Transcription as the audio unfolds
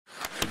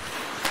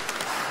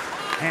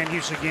Hand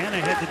use again,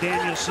 ahead to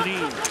Daniel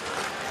Sedin.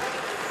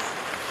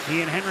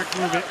 He and Henrik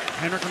move it.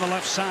 Henrik on the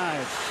left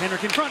side.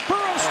 Henrik in front.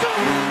 Burrows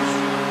scores!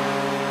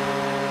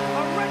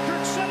 A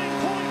record-setting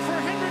point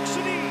for Henrik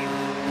Sedin.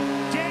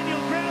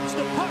 Daniel grabs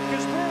the puck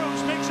as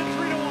Burrows makes it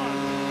 3-1.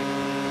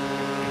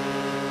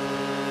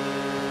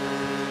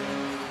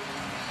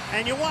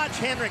 And you watch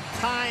Henrik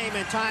time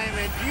and time,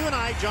 and you and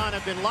I, John,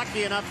 have been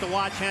lucky enough to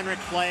watch Henrik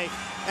play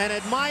and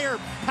admire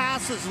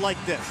passes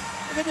like this.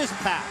 Look at this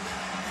pass.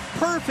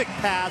 Perfect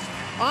pass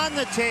on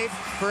the tape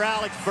for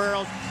Alex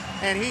Burrows,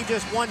 and he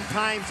just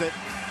one-times it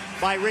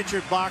by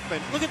Richard Bachman.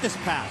 Look at this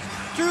pass.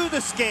 Through the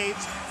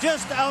skates,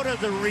 just out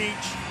of the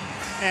reach,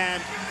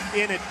 and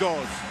in it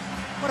goes.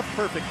 What a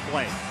perfect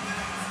play.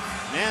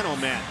 Man, oh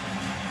man.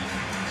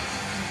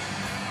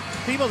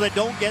 People that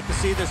don't get to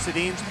see the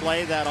Sedins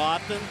play that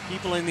often,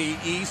 people in the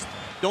East,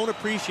 don't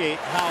appreciate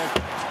how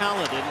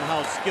talented and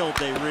how skilled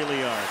they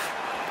really are.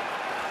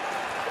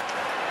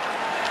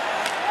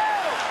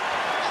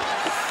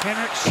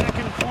 Henrik's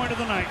second point of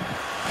the night.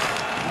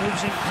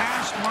 Moves him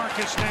past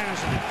Markus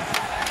Naslund.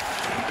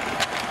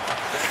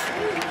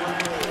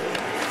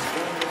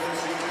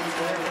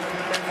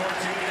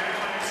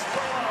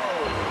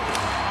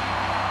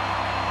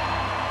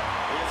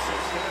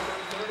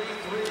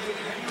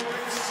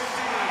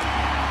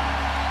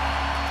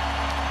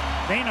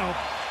 They know.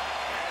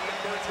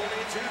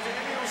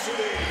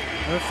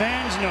 The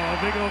fans know. A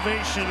big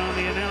ovation on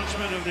the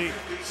announcement of the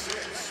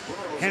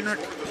Henrik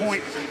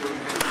point.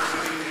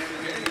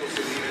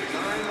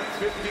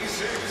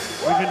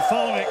 We've been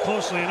following it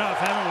closely enough,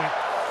 haven't we?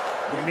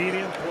 The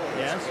media.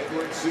 Yes. Nice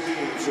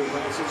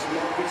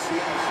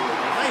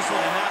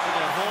one to happen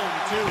at home,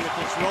 too, with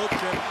this road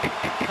trip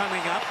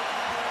coming up.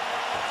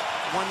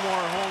 One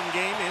more home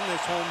game in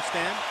this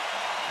homestand.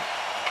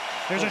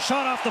 There's a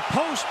shot off the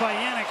post by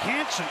Jannik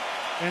Hansen,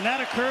 and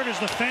that occurred as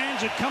the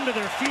fans had come to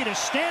their feet. A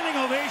standing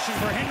ovation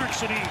for Henrik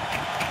Sedin.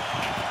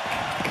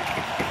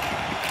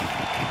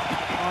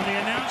 On the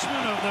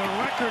announcement of the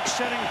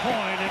record-setting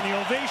point, and the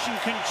ovation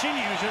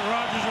continues at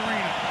Rogers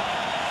Arena.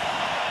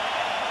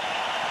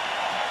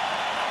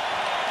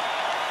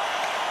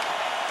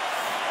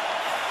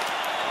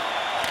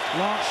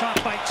 Long shot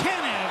by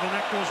Tanev, and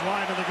that goes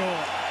wide of the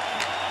goal.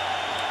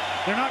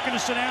 They're not going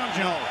to sit down,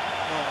 Joe.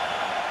 No.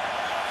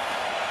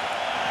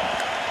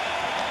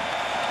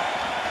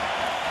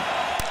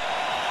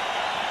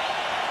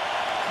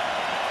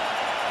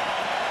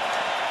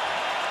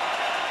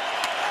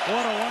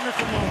 What a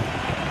wonderful moment.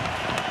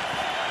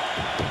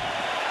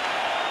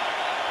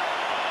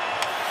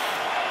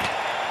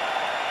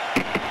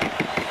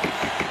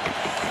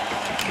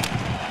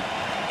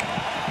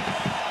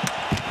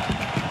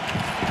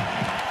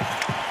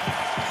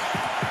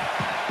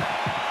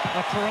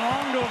 A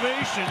prolonged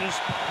ovation as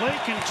play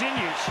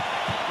continues,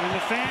 and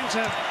the fans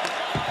have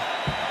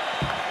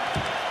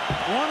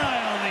one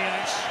eye on the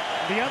ice,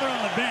 the other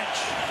on the bench,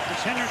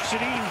 as Henrik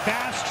Sedin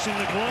basks in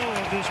the glow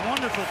of this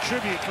wonderful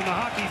tribute from the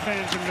hockey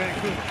fans in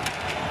Vancouver.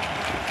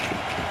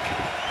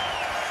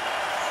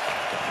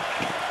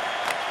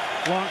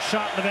 Long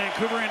shot in the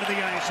Vancouver end of the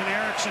ice, and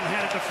Eriksson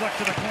had it deflect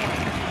to the corner.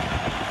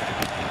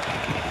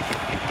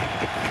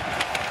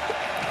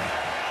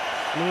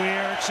 Louis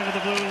Eriksson to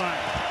the blue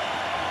line.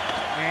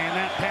 And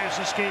that pass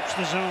escapes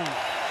the zone.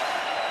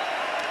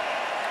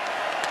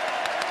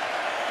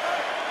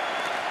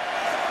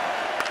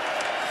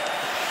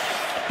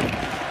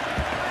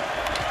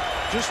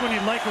 Just when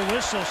you'd like a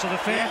whistle so the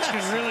fans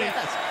can really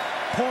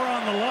pour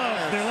on the love,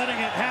 they're letting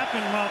it happen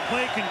while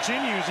play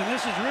continues. And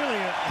this is really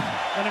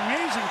an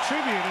amazing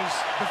tribute as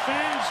the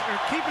fans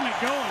are keeping it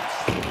going.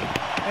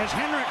 As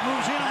Henrik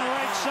moves in on the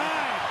right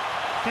side.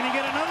 Can he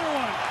get another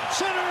one?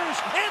 Centers.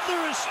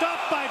 Edler is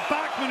stopped by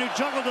Bachman, who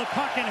juggled the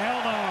puck and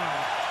held on.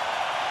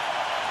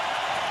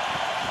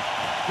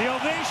 The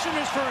ovation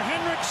is for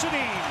Henrik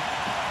Sedin.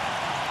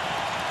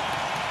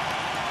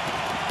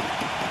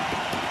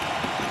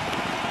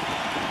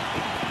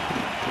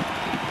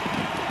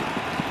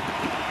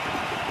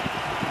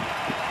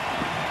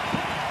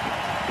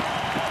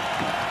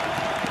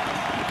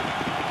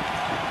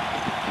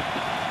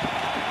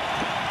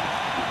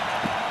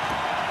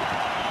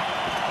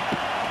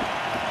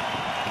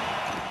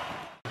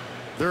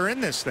 They're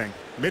in this thing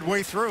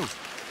midway through.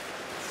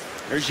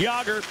 There's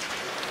Yager.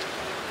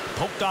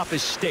 Poked off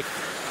his stick.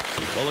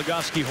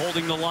 Goligoski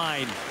holding the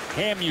line.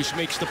 Hamuse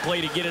makes the play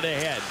to get it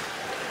ahead.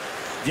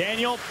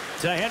 Daniel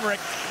to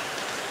Henrik.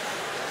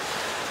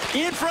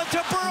 In front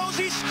to Burrows.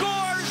 He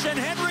scores, and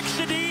Henrik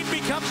Sedin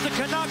becomes the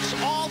Canucks'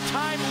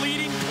 all-time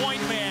leading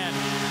point man.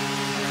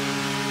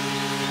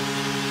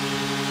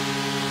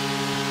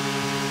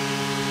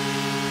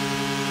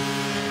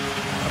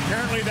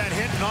 Apparently that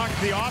hit knocked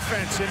the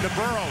offense into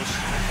Burrows.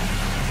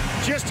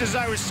 Just as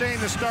I was saying,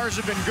 the Stars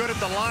have been good at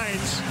the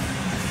lines.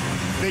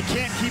 They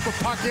can't keep a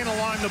puck in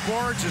along the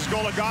boards as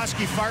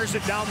Goligoski fires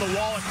it down the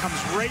wall. It comes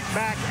right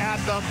back at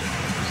them.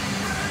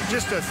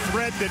 Just a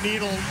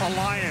thread-the-needle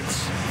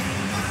alliance.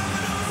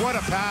 What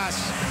a pass.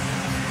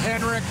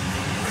 Henrik,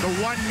 the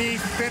one-knee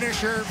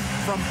finisher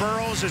from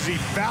Burrows as he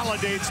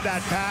validates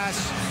that pass.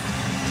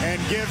 and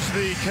gives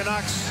the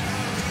Canucks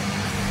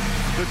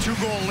the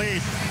 2-goal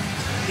lead.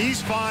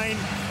 He's fine.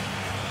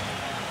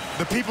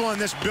 The people in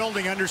this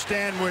building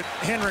understand what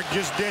Henrik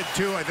just did,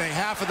 too. I think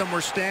half of them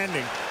were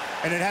standing,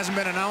 and it hasn't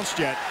been announced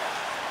yet.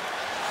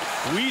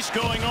 Weiss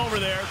going over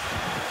there.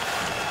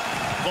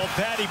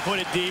 Volpatti put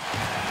it deep.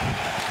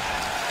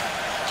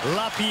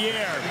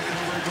 LaPierre.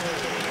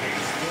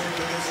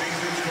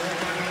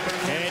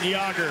 And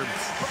Yager.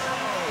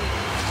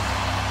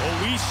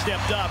 Well, Weiss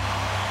stepped up.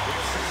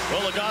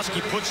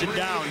 Goligoski puts it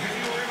down.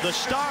 The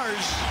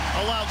Stars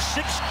allowed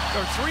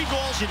 3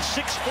 goals in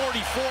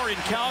 6:44 in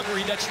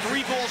Calgary. That's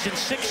 3 goals in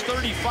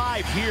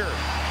 6:35 here.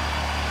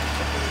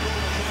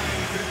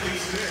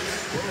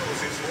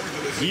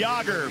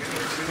 Yager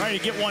trying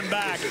to get one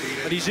back,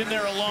 but he's in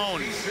there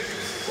alone.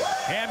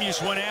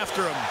 Hamhuis went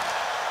after him.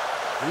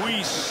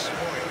 Weiss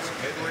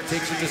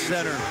takes it to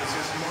center.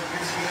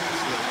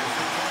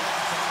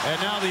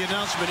 And now the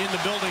announcement in the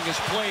building as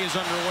play is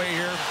underway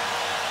here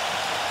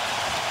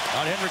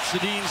on Henrik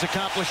Sedin's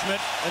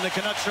accomplishment, and the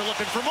Canucks are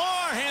looking for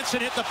more.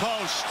 Hansen hit the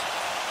post.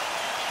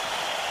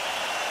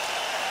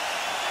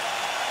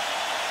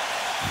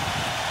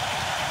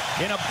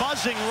 In a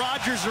buzzing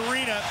Rogers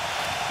Arena,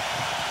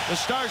 the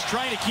Stars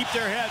trying to keep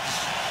their heads.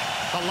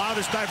 The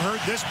loudest I've heard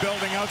this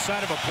building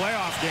outside of a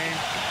playoff game.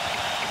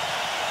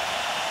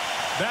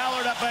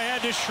 Ballard up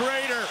ahead to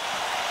Schrader.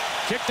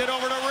 Kicked it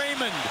over to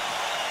Raymond.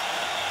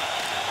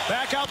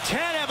 Back out,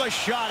 Tanev a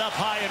shot up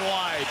high and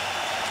wide.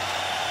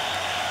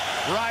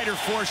 Ryder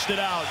forced it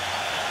out.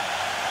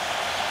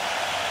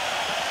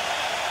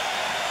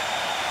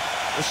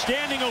 The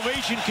standing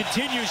ovation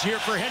continues here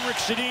for Henrik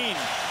Sedin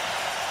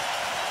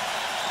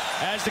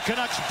as the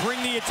Canucks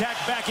bring the attack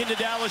back into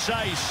Dallas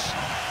ice.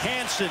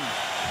 Hansen,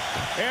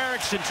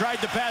 Eriksson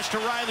tried to pass to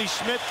Riley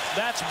Smith.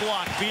 That's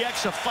blocked.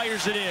 Bieksa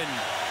fires it in.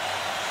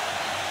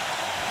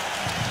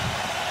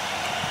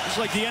 It's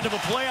like the end of a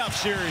playoff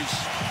series.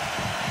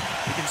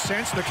 You can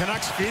sense the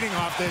Canucks feeding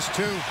off this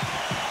too.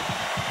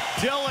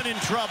 Dillon in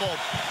trouble.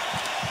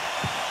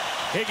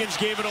 Higgins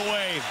gave it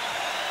away.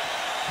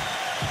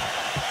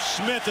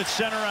 Smith at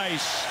center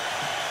ice.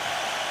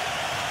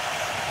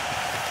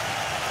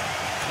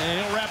 And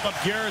he'll wrap up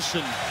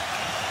Garrison.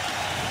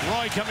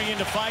 Roy coming in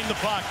to find the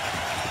puck.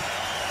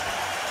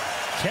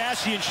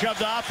 Cassian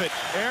shoved off it.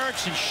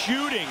 Eriksson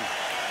shooting.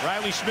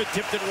 Riley Smith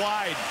tipped it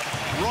wide.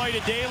 Roy to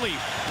Daly.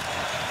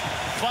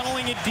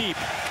 Funneling it deep.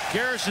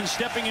 Garrison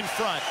stepping in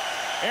front.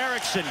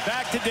 Eriksson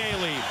back to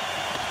Daly.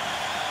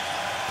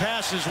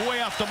 Pass is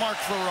way off the mark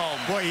for Rome.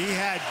 Boy, he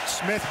had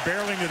Smith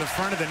barreling to the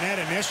front of the net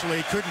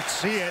initially. Couldn't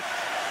see it.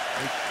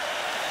 They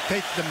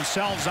take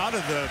themselves out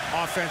of the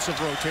offensive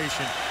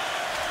rotation.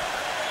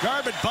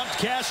 Garbutt bumped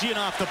Cassian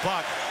off the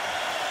puck.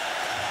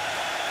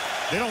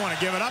 They don't want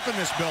to give it up in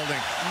this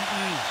building.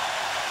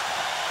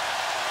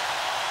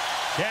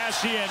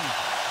 Cassian.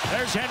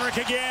 There's Henrik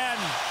again.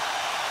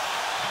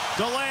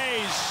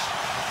 Delays.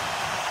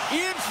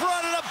 In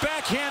front of the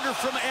backhander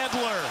from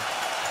Edler.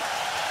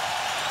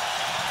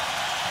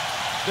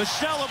 The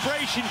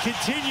celebration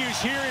continues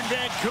here in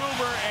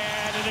Vancouver,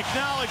 and an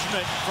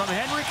acknowledgement from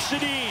Henrik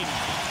Sedin.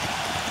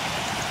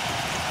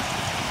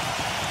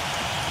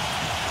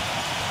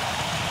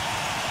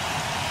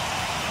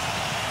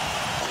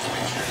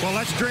 Well,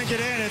 let's drink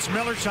it in. It's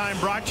Miller time,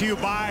 brought to you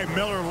by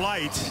Miller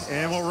Lite.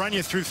 And we'll run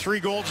you through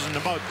 3 goals in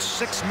about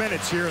 6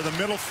 minutes here. The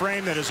middle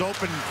frame that has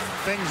opened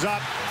things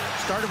up.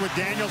 Started with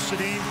Daniel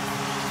Sedin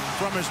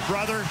from his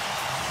brother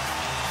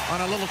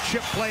on a little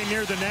chip play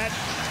near the net.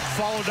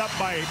 Followed up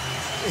by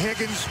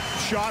Higgins'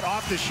 shot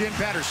off the shin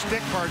pad, or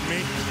stick, pardon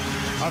me,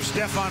 of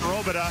Stefan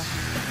Robida.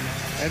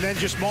 And then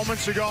just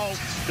moments ago,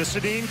 the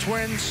Sedin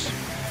twins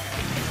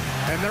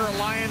and their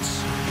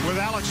alliance with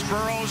Alex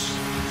Burrows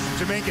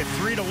to make it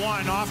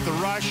 3-1 off the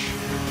rush.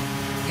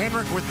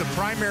 Henrik with the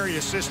primary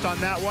assist on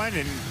that one,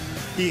 and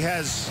he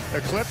has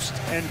eclipsed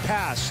and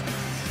passed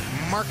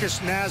Markus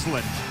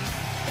Naslund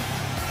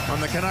on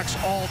the Canucks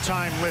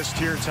all-time list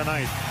here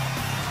tonight.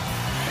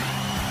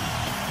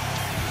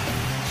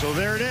 So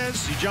there it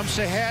is. He jumps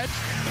ahead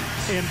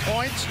in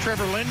points.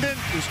 Trevor Linden,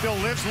 who still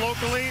lives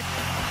locally,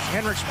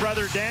 Henrik's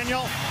brother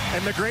Daniel,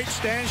 and the great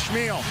Stan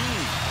Schmiel,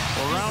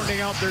 rounding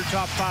out their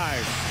top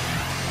 5.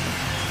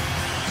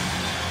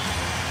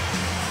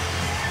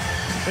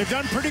 They've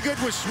done pretty good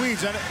with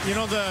Swedes. You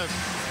know, the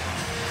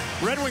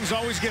Red Wings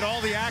always get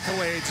all the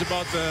accolades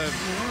about the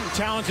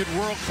talented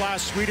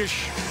world-class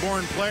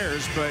Swedish-born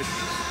players, but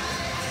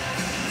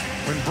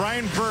when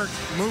Brian Burke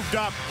moved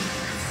up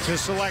to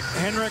select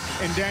Henrik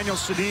and Daniel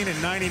Sedin in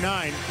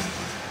 '99,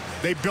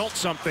 they built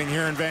something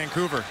here in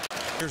Vancouver.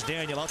 Here's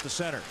Daniel out the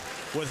center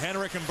with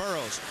Henrik and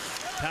Burrows.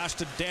 Pass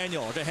to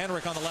Daniel, to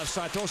Henrik on the left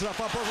side. Throws it up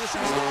over the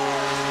center.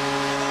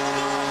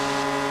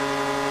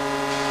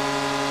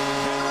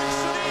 Henrik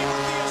Sedin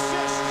with the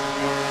assist.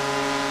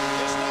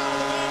 Is now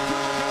the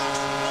Vancouver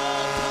Canucks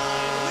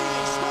all-time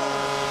leading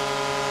scorer.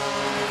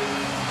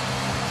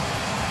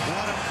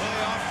 What a play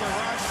off the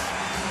rush.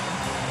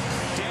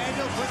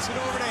 Daniel puts it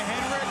over to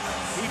Henrik.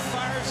 He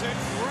fires it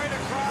right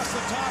across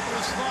the top of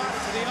the slot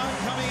to the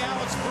oncoming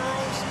Alex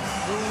Burrows,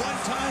 who won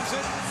times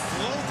it.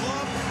 Low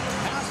glove.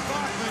 Pass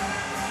Bachman.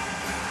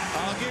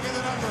 I'll give you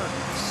the number.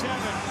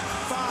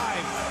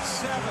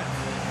 7-5-7.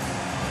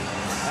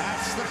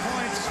 That's the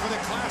points for the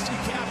classy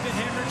captain,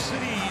 Henrik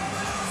Sedin,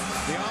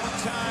 the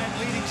all-time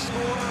leading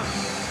scorer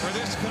for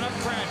this Canuck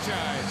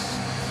franchise.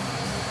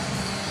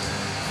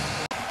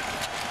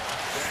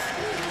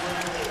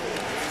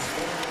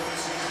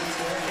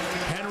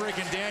 Henrik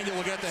and Daniel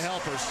will get the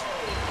helpers.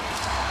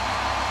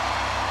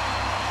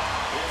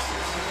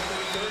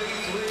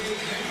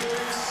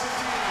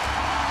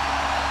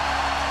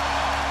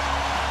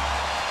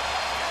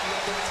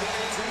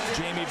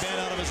 Jamie Benn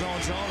out of his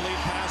own zone. Lead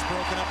pass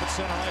broken up at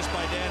center ice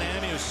by Dan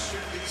Hamhuis.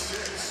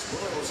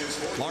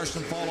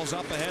 Larson follows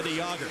up ahead to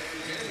Yager.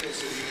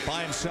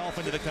 By himself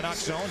into the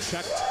Canucks zone.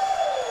 Checked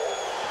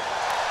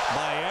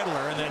by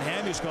Edler. And then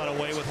Hamhuis got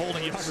away with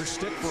holding Yager's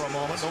stick for a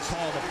moment. No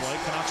call on the play.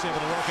 Canucks able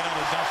to work it out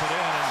and dump it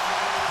in. And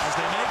as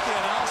they make the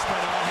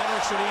announcement on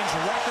Henrik Sedin's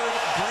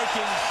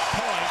record-breaking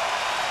point,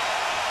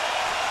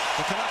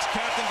 the Canucks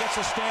captain gets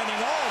a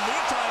standing O.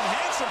 Meantime,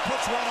 Hansen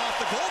puts one off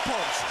the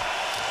goalpost.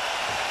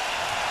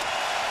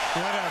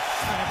 What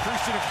an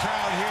appreciative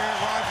crowd here at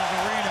Rogers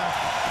Arena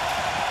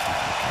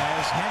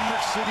as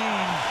Henrik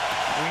Sedin,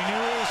 we knew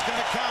it was going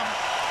to come.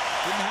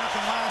 Didn't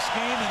happen last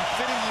game, and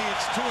fittingly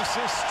it's 2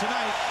 assists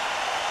tonight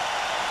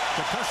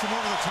to push him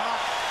over the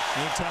top.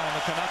 Meantime,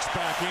 the Canucks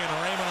back in.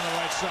 Raymond on the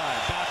right side.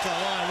 Back to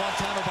the line.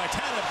 One-timer by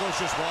Tanev goes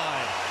just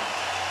wide.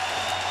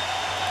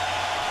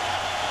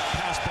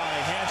 Pass by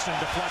Hansen,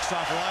 deflects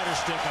off Ryder's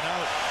stick and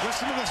out.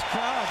 Listen to this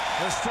crowd.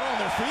 They're still on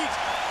their feet.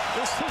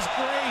 This is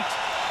great.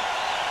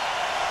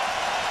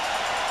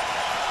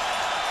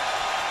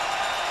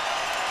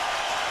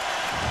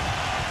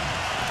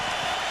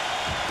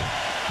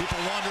 People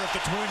wonder if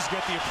the Twins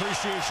get the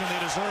appreciation they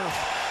deserve.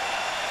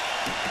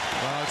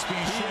 Well, it's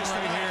being shown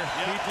right here.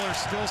 Yep. People are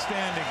still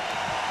standing.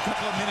 A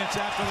couple of minutes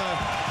after the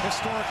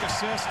historic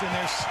assist, and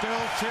they're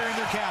still cheering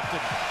their captain.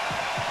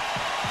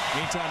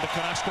 Meantime, the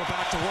Canucks go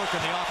back to work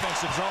in the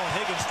offensive zone.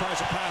 Higgins tries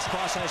a pass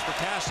cross ice for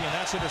Cassie, and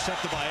that's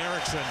intercepted by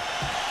Eriksson.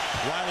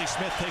 Riley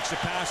Smith takes a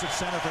pass at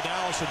center for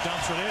Dallas and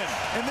dumps it in.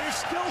 And they're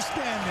still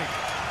standing.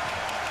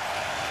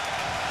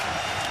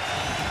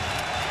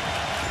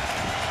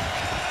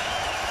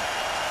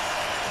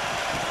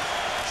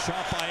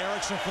 Shot by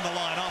Eriksson from the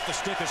line, off the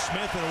stick of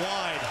Smith and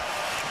wide.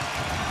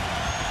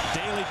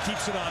 Daly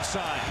keeps it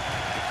onside.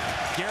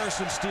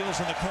 Garrison steals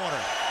in the corner.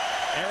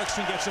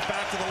 Eriksson gets it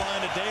back to the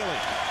line to Daly.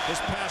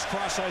 This pass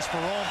cross ice for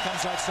Rome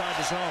comes outside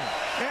the zone.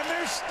 And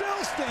they're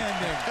still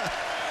standing.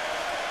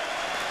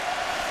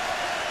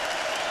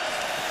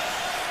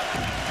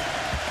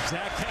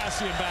 Zach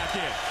Kassian back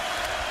in.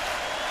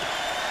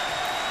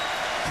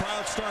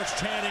 Crowd starts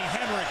chanting,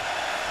 Henrik,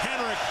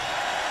 Henrik.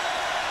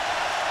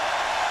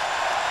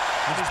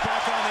 And he's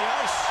back on the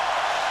ice.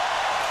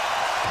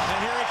 And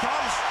here he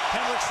comes.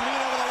 Henrik Sedin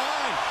over the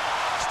line.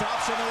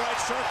 Stops in the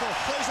right circle.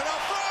 Plays it up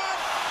front.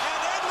 And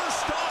Edler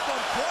stopped on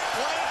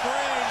point-blank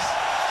range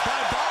by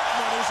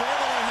Bachman, who's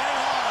able to hang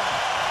on.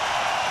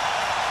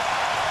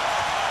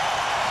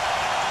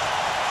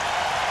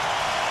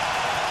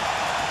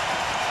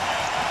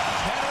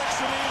 Henrik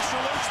Sedin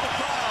salutes the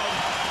crowd.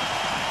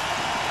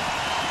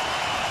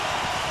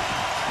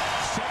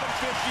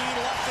 7:15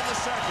 left in the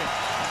second.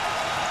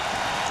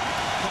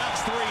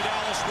 Canucks 3,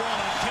 Dallas 1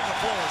 on King of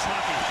Floors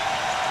Hockey.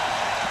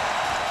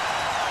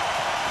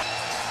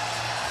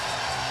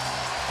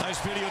 Nice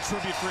video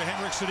tribute for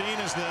Henrik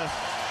Sedin as the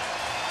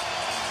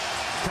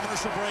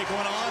commercial break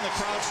went on. The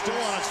crowd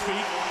still on its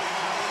feet.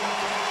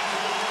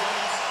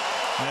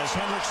 As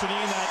Henrik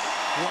Sedin, that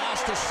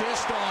last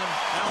assist on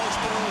Alex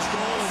Burrows'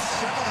 goal, is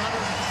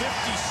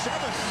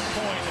 757th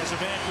point as a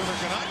Vancouver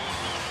Canuck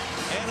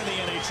and in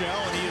the NHL,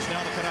 and he is now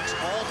the Canucks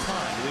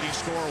all-time leading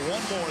scorer, one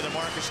more than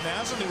Markus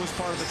Naslund, who was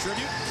part of the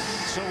tribute.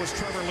 So was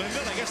Trevor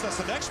Linden. I guess that's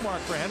the next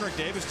mark for Henrik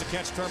Davis, to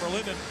catch Trevor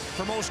Linden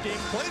for most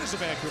games played as a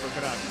Vancouver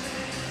Canuck.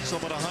 So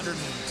about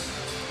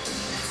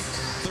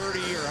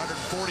 130 or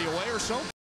 140 away or so.